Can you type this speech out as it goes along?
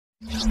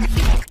நம்ம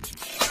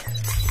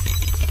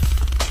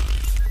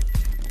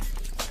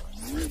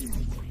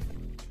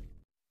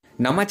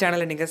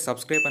சேனலை நீங்கள்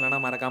சப்ஸ்கிரைப் பண்ணலன்னா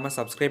மறக்காமல்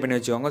சப்ஸ்கிரைப் பண்ணி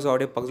வச்சுக்கோங்க. ஸோ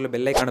அப்படியே பக்கத்தில்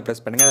பெல் ஐக்கானை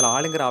ப்ரெஸ் பண்ணுங்கள். அதில்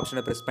ஆளுங்கிற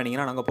ஆப்ஷனை ப்ரெஸ்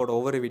பண்ணிங்கன்னா நாங்கள் போட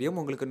ஒவ்வொரு வீடியோ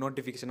உங்களுக்கு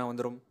நோட்டிஃபிகேஷனாக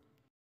வந்துடும்.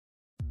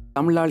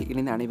 தமிழால்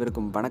இணைந்த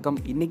அனைவருக்கும் வணக்கம்.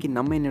 இன்றைக்கி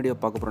நம்ம என்னுடைய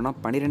பார்க்க போகிறோம்னா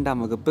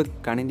 12ஆம் வகுப்பு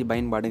கணினி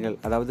பயன்பாடுகள்,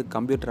 அதாவது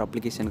கம்ப்யூட்டர்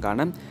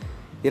அப்ளிகேஷனுக்கான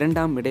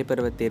 2ஆம்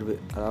இடைப்பருவ தேர்வு,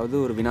 அதாவது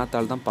ஒரு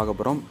வினாத்தாள் தான் பார்க்க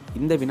போகிறோம்.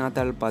 இந்த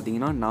வினாத்தாள்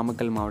பார்த்திங்கன்னா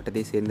நாமக்கல்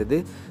மாவட்டத்தை சேர்ந்தது.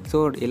 ஸோ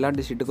எல்லா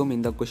டிஸ்ட்ரிக்ட்டுக்கும்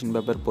இந்த கொஷின்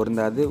பேப்பர்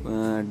பொருந்தாது.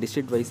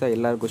 டிஸ்ட்ரிக்ட் வைஸாக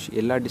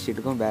எல்லா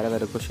டிஸ்ட்ரிக்ட்டுக்கும்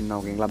வேறு கொஷின் தான்,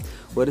 ஓகேங்களா.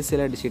 ஒரு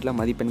சில டிஸ்ட்ரிக்ட்டில்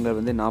மதிப்பெண்கள்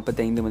வந்து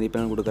 45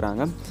 மதிப்பெண்கள்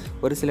கொடுக்குறாங்க,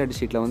 ஒரு சில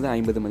டிஸ்ட்ரிக்ட்டில் வந்து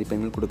 50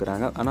 மதிப்பெண்கள்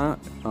கொடுக்குறாங்க.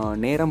 ஆனால்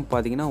நேரம்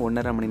பார்த்திங்கன்னா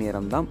 1.5 மணி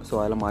நேரம் தான்.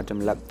 ஸோ அதில்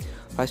மாற்றம் இல்லை.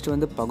 ஃபஸ்ட்டு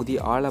வந்து பகுதி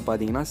ஆளை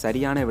பார்த்தீங்கன்னா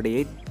சரியான விடையை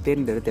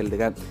தேர்ந்தெடுத்து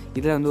எழுதுக.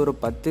 இதில் வந்து ஒரு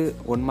 10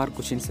 1 மார்க்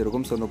கொஷின்ஸ்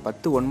இருக்கும். ஸோ அந்த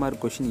 10 1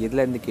 மார்க் கொஷின்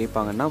எதுலேருந்து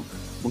கேட்பாங்கன்னா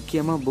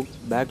முக்கியமாக புக்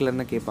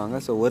பேக்லேருந்து கேட்பாங்க.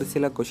 ஸோ ஒரு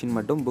சில கொஷின்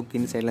மட்டும் புக்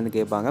இன்சைட்லேருந்து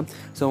கேட்பாங்க.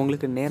 ஸோ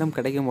உங்களுக்கு நேரம்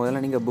கிடைக்கும்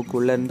போதெல்லாம் நீங்கள் புக்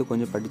உள்ளேருந்து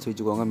கொஞ்சம் படித்து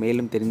வச்சுக்கோங்க,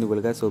 மேலும் தெரிந்து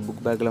கொள்ளுங்க. ஸோ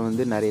புக் பேக்கில்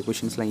வந்து நிறைய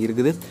கொஷின்ஸ்லாம்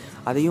இருக்குது.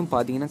 அதையும்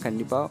பார்த்தீங்கன்னா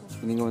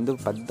கண்டிப்பாக நீங்கள் வந்து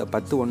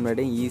 10 1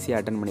 வேர்டையும் ஈஸியாக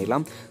அட்டன்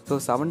பண்ணிடலாம். ஸோ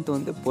 7th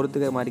வந்து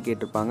பொறுத்துக்கிற மாதிரி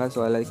கேட்டிருப்பாங்க.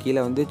 ஸோ அதில்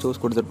கீழே வந்து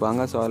சூஸ்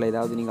கொடுத்துருப்பாங்க. ஸோ அதில்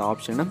ஏதாவது நீங்கள்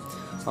ஆப்ஷனை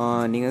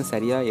நீங்கள்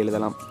சரியாக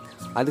எழுதலாம்.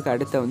 அதுக்கு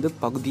அடுத்த வந்து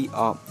பகுதி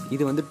ஆ,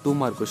 இது வந்து 2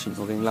 மார்க் கொஷின்,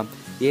 ஓகேங்களா.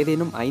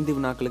 ஏதேனும் 5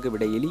 வினாக்களுக்கு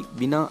விடையெளி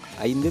வினா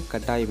 5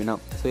 கட்டாய வினா.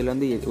 ஸோ இதில்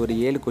வந்து ஒரு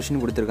 7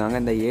 கொஷின்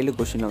கொடுத்துருக்காங்க. இந்த 7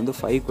 கொஷினில் வந்து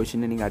 5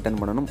 கொஷினை நீங்கள்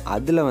அட்டன் பண்ணணும்.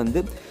 அதில்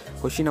வந்து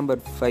கொஷின்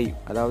நம்பர் 5,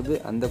 அதாவது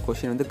அந்த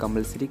கொஷின் வந்து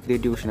கம்பல்சரி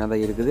கிரியேட்டிவ் கொஷினாக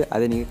தான் இருக்குது.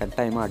 அதை நீங்கள்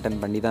கட்டாயமாக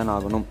அட்டன் பண்ணி தான்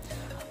ஆகணும்.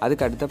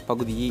 அதுக்கு அடுத்த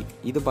பகுதி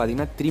இது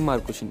பார்த்திங்கன்னா 3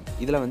 மார்க் கொஷின்.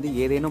 இதில் வந்து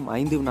ஏதேனும்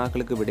 5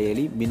 வினாக்களுக்கு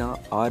விடையெளி வினா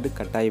 6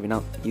 கட்டாய வினா.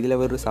 இதில்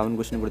ஒரு 7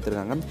 கொஷின்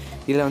கொடுத்துருக்காங்க.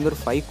 இதில் வந்து ஒரு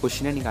 5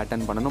 கொஷினை நீங்கள்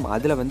அட்டன் பண்ணணும்.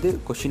 அதில் வந்து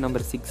கொஷின்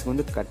நம்பர் 6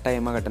 வந்து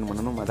கட்டாயமாக அட்டன்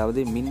பண்ணணும். அதாவது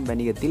மின்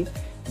வணிகத்தில்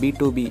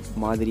B2B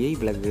மாதிரியை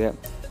விளக்குக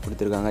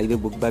கொடுத்துருக்காங்க.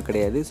 இது புக் பேக்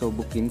கிடையாது. ஸோ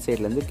புக்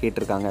இன்சைட்லேருந்து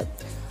கேட்டிருக்காங்க.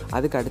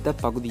 அதுக்கு அடுத்த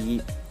பகுதி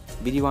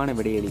விரிவான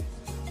விடையெளி.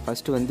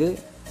 ஃபஸ்ட்டு வந்து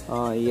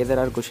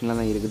ஏதரார் கொஷின்லாம்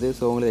தான் இருக்குது.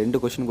 ஸோ உங்களுக்கு 2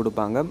 கொஷின்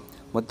கொடுப்பாங்க.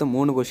 மொத்தம்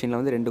 3 கொஷினில்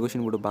வந்து 2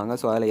 கொஷின் கொடுப்பாங்க.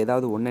 ஸோ அதில்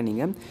ஏதாவது ஒன்று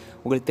நீங்கள்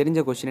உங்களுக்கு தெரிஞ்ச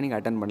கொஷினை நீங்கள்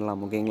அட்டன்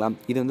பண்ணலாம், ஓகேங்களா.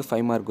 இது வந்து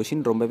 5 மார்க்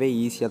கொஷின், ரொம்பவே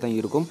ஈஸியாக தான்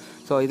இருக்கும்.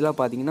 ஸோ இதில்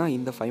பார்த்தீங்கன்னா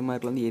இந்த 5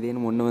 மார்க்கில் வந்து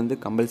ஏதேனும் ஒன்று வந்து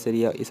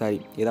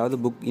ஏதாவது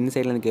புக்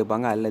இன்சைட்லேருந்து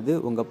கேட்பாங்க, அல்லது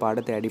உங்கள்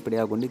பாடத்தை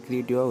அடிப்படையாக கொண்டு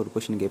க்ரியேட்டிவாக ஒரு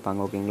கொஷின்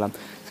கேட்பாங்க, ஓகேங்களா.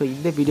 ஸோ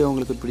இந்த வீடியோ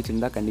உங்களுக்கு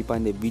பிடிச்சிருந்தால்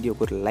கண்டிப்பாக இந்த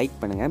வீடியோக்கு ஒரு லைக்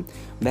பண்ணுங்கள்.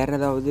 வேறு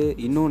ஏதாவது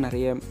இன்னும்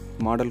நிறைய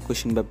model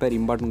question paper,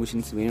 important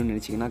questions வேணும்னு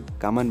நினச்சிங்கன்னா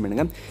கமெண்ட்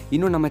பண்ணுங்கள்.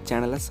 இன்னும் நம்ம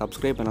சேனலை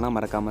சப்ஸ்கிரைப் பண்ணலாம்,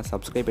 மறக்காமல்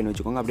சப்ஸ்கிரைப் பண்ணி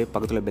வச்சுக்கோங்க. அப்படியே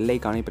பக்கத்தில் பெல்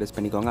ஐக்கானை ப்ரெஸ்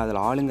பண்ணிக்கோங்க. அதில்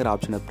ஆளுங்கிற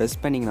ஆப்ஷனை ப்ரெஸ்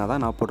பண்ணிங்கன்னா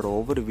தான் நான் போடுற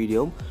ஒவ்வொரு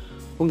வீடியோவும்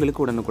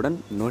உங்களுக்கு உடனுக்குடன்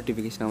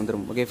நோட்டிஃபிகேஷனாக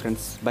வந்துடும். Okay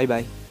friends, bye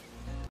bye.